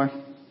them anymore.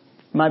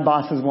 My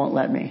bosses won't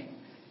let me.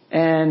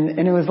 And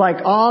it was like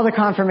all the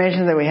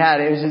confirmations that we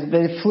had, it was just,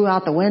 they flew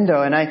out the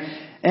window. And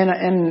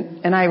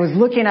I was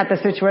looking at the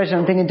situation.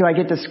 I'm thinking, do I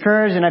get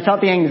discouraged? And I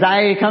felt the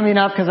anxiety coming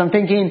up because I'm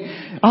thinking,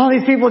 all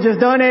these people just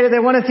donated. They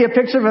want to see a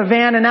picture of a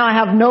van, and now I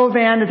have no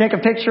van to take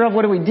a picture of.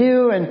 What do we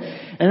do? And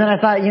then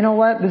I thought, you know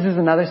what? This is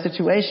another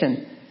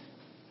situation.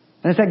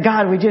 And I said,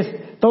 God,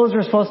 those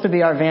were supposed to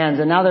be our vans,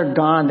 and now they're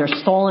gone. They're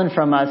stolen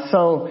from us.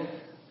 So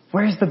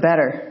where's the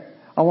better?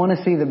 I want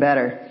to see the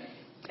better.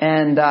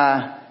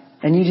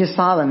 And you just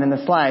saw them in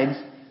the slides.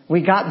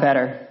 We got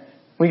better.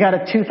 We got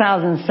a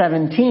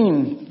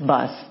 2017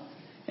 bus.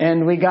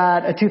 And we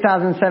got a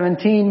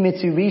 2017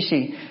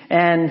 Mitsubishi.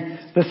 And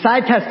the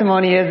side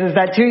testimony is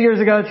that 2 years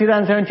ago,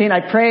 2017,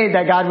 I prayed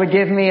that God would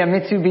give me a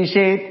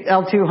Mitsubishi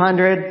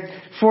L200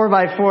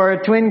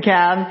 4x4 twin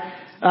cab.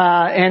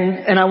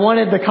 And I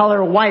wanted the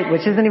color white,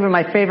 which isn't even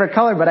my favorite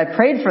color, but I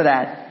prayed for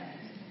that.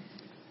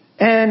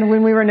 And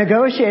when we were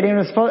negotiating,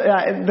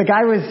 the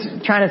guy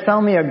was trying to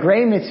sell me a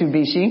gray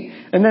Mitsubishi.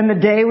 And then the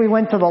day we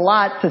went to the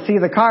lot to see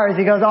the cars,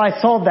 he goes, oh,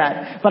 I sold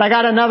that. But I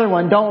got another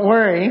one, don't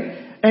worry.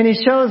 And he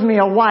shows me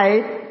a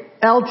white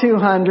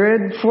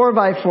L200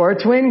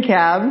 4x4 twin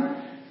cab,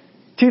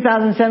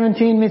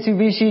 2017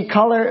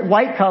 Mitsubishi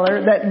white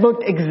color that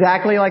looked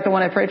exactly like the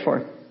one I prayed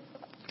for.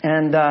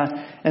 And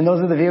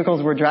those are the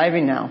vehicles we're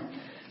driving now.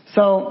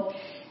 So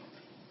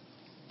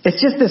it's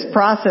just this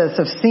process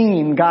of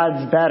seeing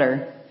God's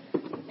better.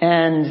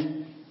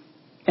 And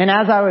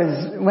as I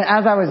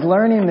was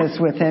learning this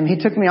with him, he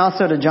took me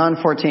also to John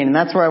 14, and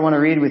that's where I want to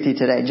read with you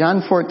today.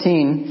 John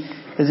 14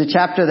 is a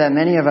chapter that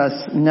many of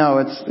us know.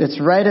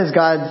 It's right as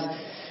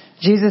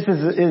Jesus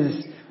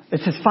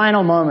it's his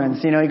final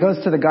moments. He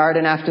goes to the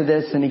garden after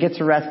this and he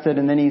gets arrested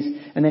and then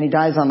he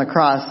dies on the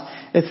cross.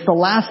 It's the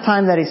last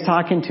time that he's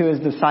talking to his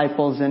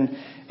disciples, and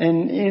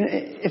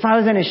if I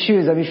was in his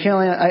shoes,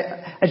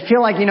 I'd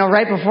feel like,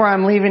 right before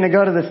I'm leaving to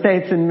go to the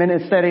States in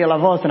Ministerio La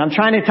Voz, and I'm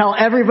trying to tell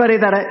everybody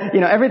that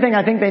everything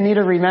I think they need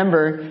to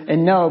remember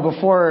and know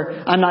before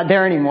I'm not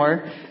there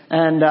anymore.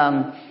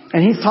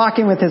 And he's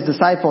talking with his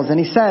disciples, and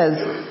he says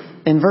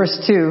in verse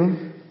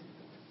 2,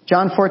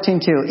 John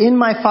 14:2, in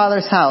my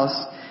Father's house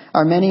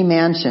are many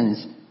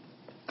mansions,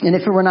 and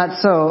if it were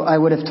not so, I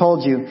would have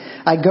told you.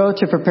 I go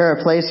to prepare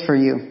a place for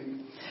you.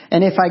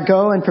 And if I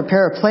go and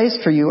prepare a place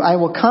for you, I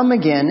will come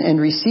again and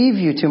receive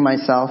you to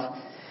myself,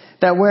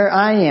 that where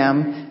I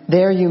am,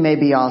 there you may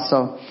be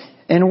also.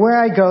 And where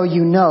I go,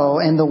 you know,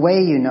 and the way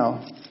you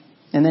know.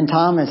 And then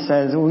Thomas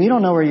says, well, we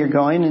don't know where you're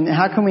going, and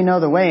how can we know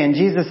the way? And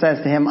Jesus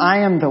says to him, I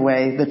am the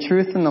way, the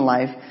truth, and the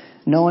life.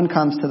 No one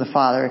comes to the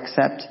Father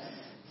except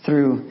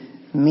through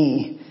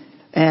me.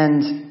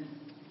 And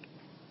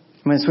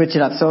I'm going to switch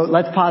it up. So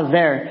let's pause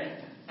there.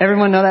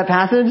 Everyone know that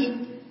passage?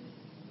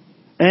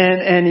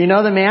 And you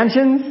know the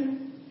mansions?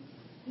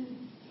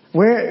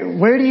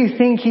 Where do you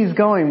think he's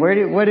going?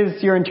 What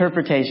is your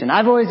interpretation?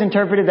 I've always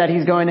interpreted that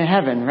he's going to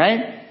heaven,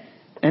 right?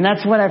 And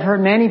that's what I've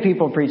heard many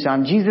people preach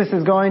on. Jesus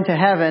is going to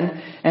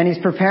heaven, and he's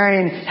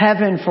preparing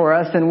heaven for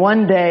us. And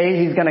one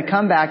day he's going to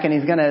come back, and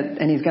he's going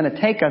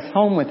to take us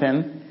home with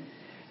him.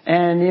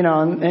 And you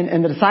know,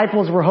 and the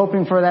disciples were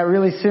hoping for that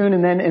really soon.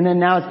 And then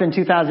now it's been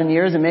 2,000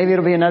 years, and maybe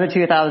it'll be another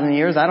 2,000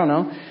 years. I don't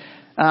know.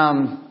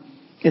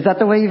 Is that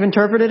the way you've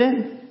interpreted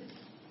it?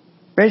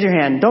 Raise your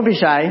hand. Don't be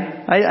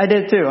shy. I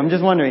did too. I'm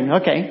just wondering.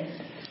 Okay.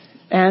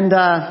 And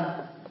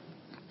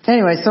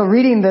anyway, so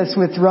reading this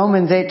with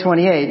Romans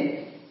 8:28.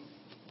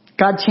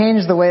 God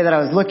changed the way that I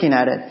was looking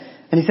at it.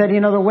 And he said, you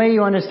know, the way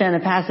you understand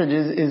the passage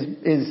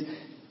is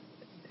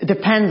it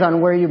depends on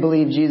where you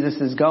believe Jesus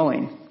is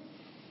going.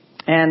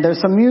 And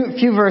there's some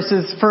few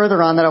verses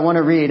further on that I want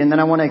to read, and then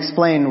I want to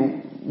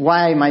explain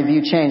why my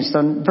view changed.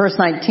 So verse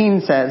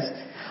 19 says,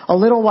 a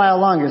little while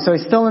longer. So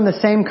he's still in the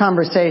same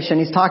conversation.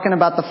 He's talking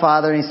about the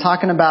Father, and he's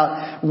talking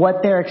about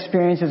what their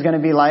experience is going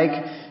to be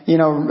like. You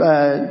know,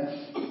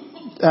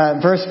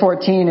 verse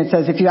 14, it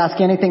says, if you ask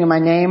anything in my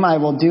name, I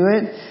will do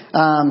it.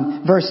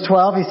 Verse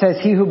 12, he says,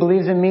 he who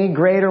believes in me,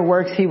 greater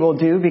works he will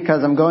do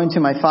because I'm going to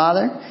my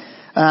Father.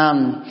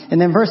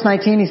 And then verse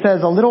 19, he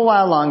says, a little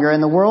while longer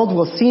and the world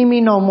will see me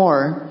no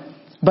more,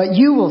 but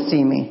you will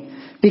see me.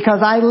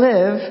 Because I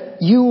live,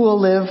 you will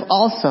live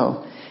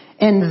also.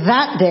 And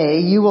that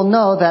day you will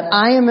know that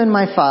I am in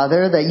my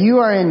Father, that you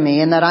are in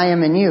me, and that I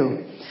am in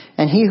you.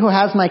 And he who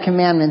has my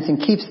commandments and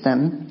keeps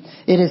them,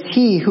 it is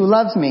he who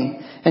loves me.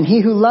 And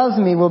he who loves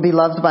me will be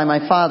loved by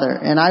my Father,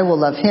 and I will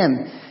love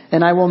him.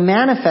 And I will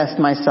manifest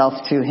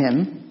myself to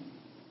him.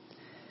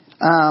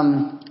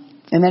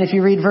 And then if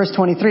you read verse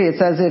 23, it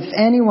says, if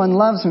anyone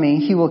loves me,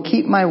 he will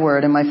keep my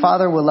word, and my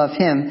Father will love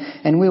him,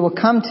 and we will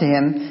come to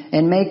him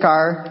and make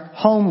our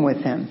home with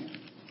him.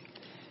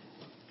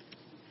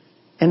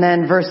 And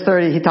then verse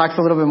 30, he talks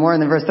a little bit more,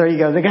 and then verse 30 he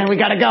goes, again, we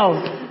gotta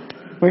go.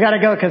 We gotta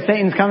go because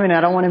Satan's coming.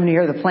 I don't want him to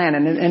hear the plan.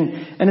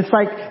 And it's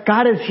like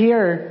God is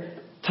here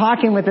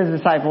talking with his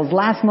disciples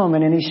last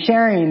moment, and he's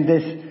sharing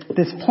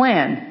this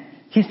plan.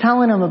 He's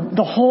telling them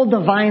the whole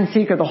divine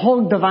secret, the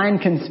whole divine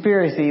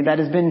conspiracy that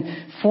has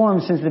been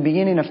formed since the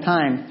beginning of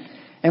time.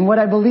 And what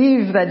I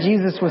believe that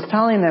Jesus was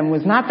telling them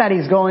was not that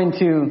he's going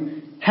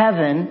to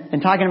heaven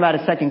and talking about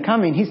his second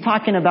coming. He's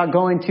talking about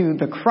going to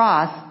the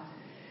cross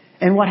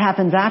and what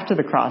happens after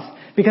the cross.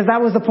 Because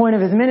that was the point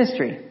of his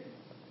ministry.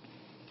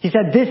 He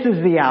said, this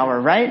is the hour,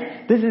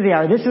 right? This is the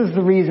hour. This is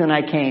the reason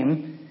I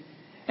came.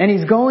 And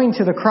he's going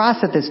to the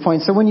cross at this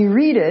point. So when you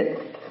read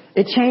it,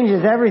 it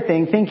changes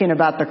everything thinking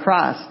about the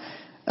cross.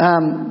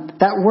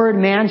 That word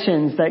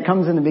mansions that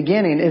comes in the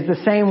beginning is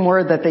the same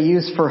word that they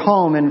use for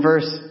home in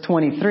verse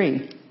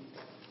 23.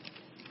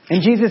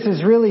 And Jesus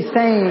is really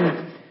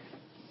saying,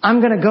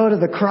 I'm going to go to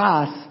the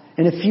cross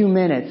in a few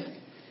minutes.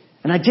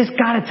 And I just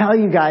got to tell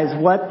you guys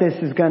what this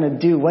is going to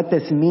do, what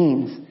this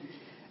means.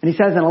 And he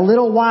says, in a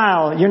little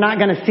while, you're not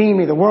going to see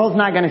me. The world's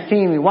not going to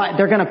see me. What?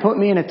 They're going to put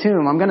me in a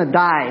tomb. I'm going to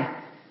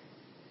die.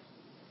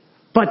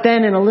 But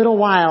then in a little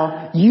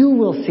while, you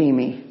will see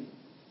me.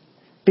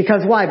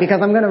 Because why? Because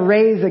I'm going to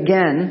raise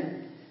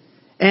again.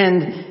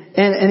 And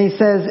he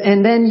says,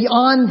 and then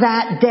on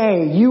that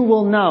day, you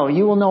will know.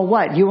 You will know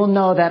what? You will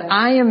know that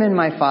I am in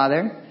my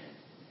Father,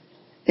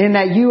 and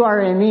that you are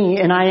in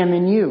me, and I am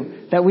in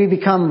you. That we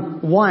become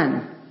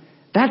one.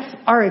 That's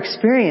our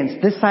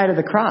experience this side of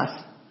the cross.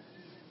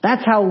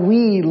 That's how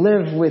we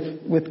live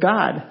with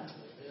God.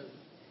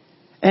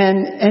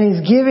 And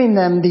he's giving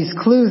them these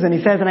clues, and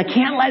he says, and I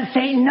can't let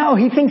Satan know.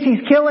 He thinks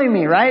he's killing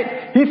me,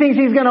 right? He thinks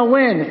he's going to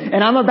win,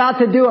 and I'm about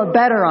to do a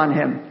better on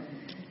him.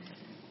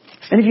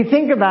 And if you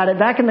think about it,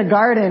 back in the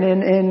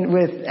garden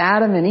with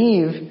Adam and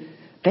Eve,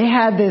 they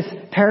had this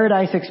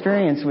paradise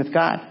experience with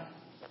God.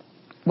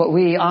 What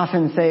we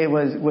often say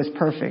was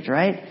perfect,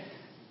 right?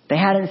 They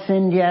hadn't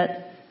sinned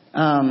yet.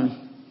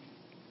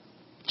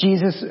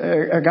 Jesus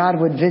or God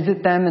would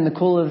visit them in the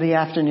cool of the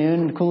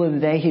afternoon, in the cool of the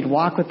day. He'd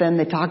walk with them.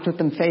 They talked with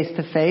them face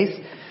to face.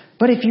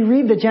 But if you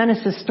read the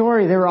Genesis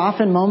story, there were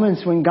often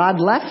moments when God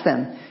left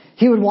them.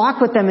 He would walk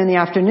with them in the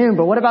afternoon.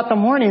 But what about the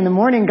morning? In the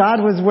morning, God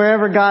was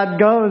wherever God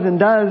goes and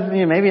does,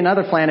 maybe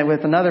another planet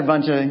with another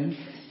bunch of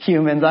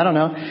humans. I don't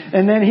know.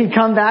 And then he'd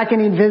come back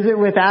and he'd visit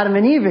with Adam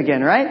and Eve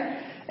again,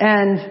 right?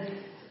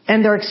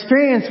 And their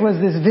experience was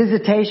this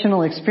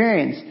visitational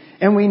experience.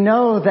 And we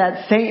know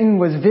that Satan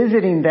was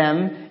visiting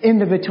them in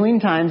the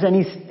between times, and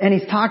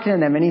he's talking to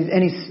them,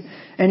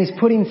 and he's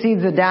putting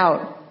seeds of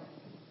doubt.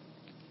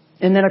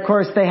 And then, of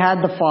course, they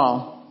had the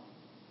fall.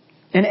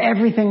 And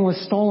everything was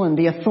stolen.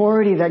 The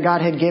authority that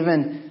God had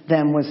given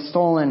them was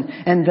stolen.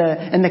 And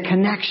the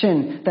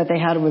connection that they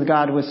had with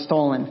God was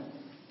stolen.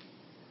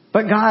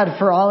 But God,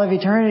 for all of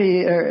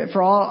eternity,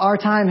 for all our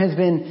time has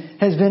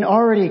been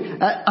already,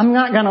 I'm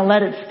not going to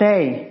let it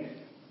stay.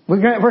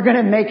 We're going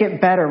to make it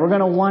better. We're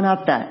going to one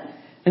up that.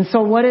 And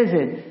so what is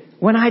it?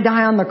 When I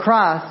die on the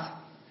cross,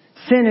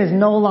 sin is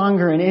no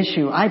longer an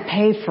issue. I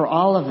paid for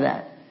all of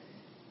that.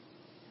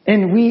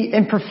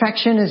 And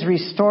perfection is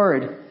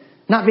restored.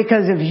 Not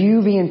because of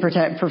you being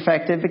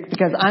perfected, but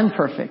because I'm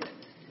perfect.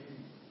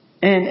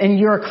 And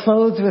you're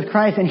clothed with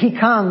Christ, and He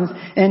comes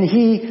and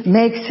He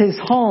makes His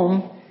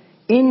home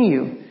in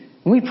you.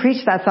 We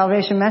preach that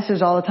salvation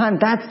message all the time.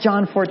 That's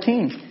John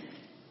 14.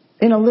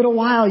 In a little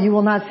while you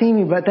will not see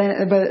me,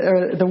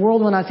 or the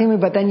world will not see me,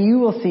 but then you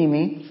will see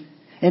me.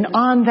 And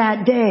on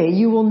that day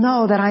you will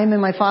know that I am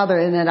in my Father,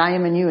 and that I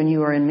am in you, and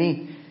you are in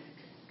me.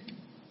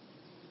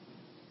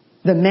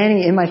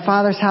 In my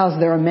Father's house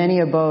there are many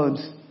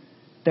abodes.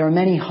 There are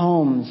many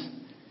homes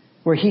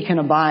where He can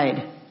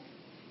abide.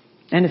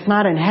 And it's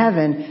not in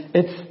heaven.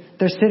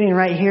 They're sitting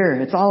right here.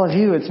 It's all of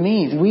you. It's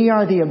me. We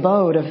are the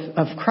abode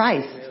of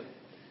Christ.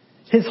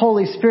 His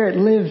Holy Spirit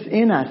lives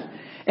in us.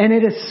 And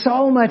it is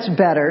so much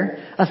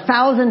better,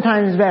 1,000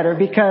 times better,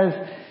 because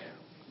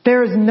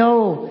there is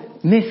no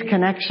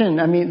misconnection.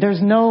 I mean,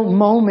 there's no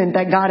moment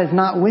that God is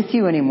not with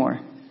you anymore.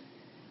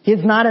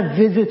 It's not a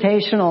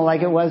visitational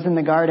like it was in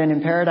the garden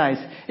in paradise.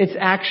 It's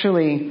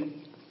actually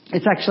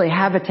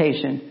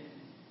habitation.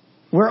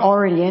 We're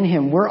already in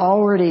Him. We're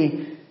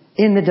already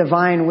in the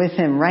divine with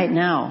Him right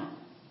now.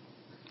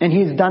 And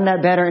He's done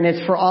that better, and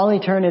it's for all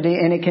eternity,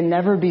 and it can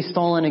never be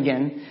stolen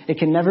again. It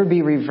can never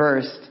be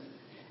reversed.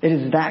 It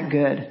is that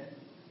good.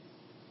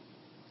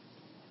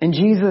 And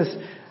Jesus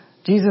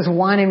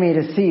wanted me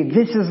to see,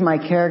 this is my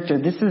character.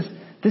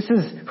 This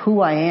is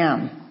who I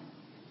am.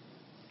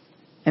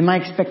 And my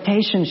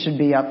expectation should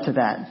be up to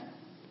that.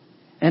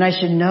 And I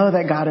should know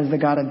that God is the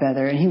God of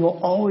better, and He will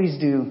always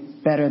do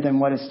better than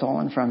what is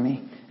stolen from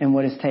me and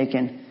what is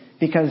taken,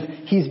 because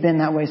He's been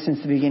that way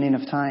since the beginning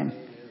of time.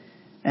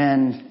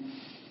 And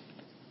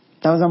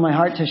that was on my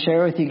heart to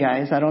share with you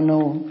guys. I don't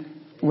know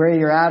where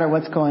you're at or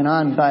what's going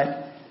on,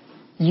 but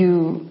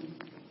you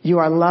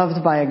are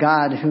loved by a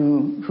God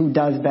who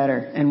does better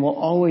and will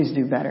always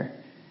do better.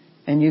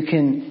 And you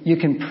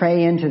can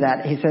pray into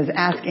that. He says,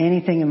 ask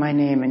anything in my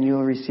name and you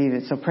will receive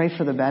it. So pray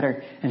for the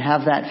better and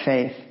have that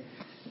faith.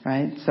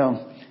 Right?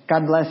 So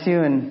God bless you,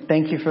 and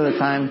thank you for the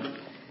time.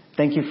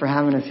 Thank you for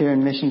having us here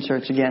in Mission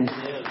Church again.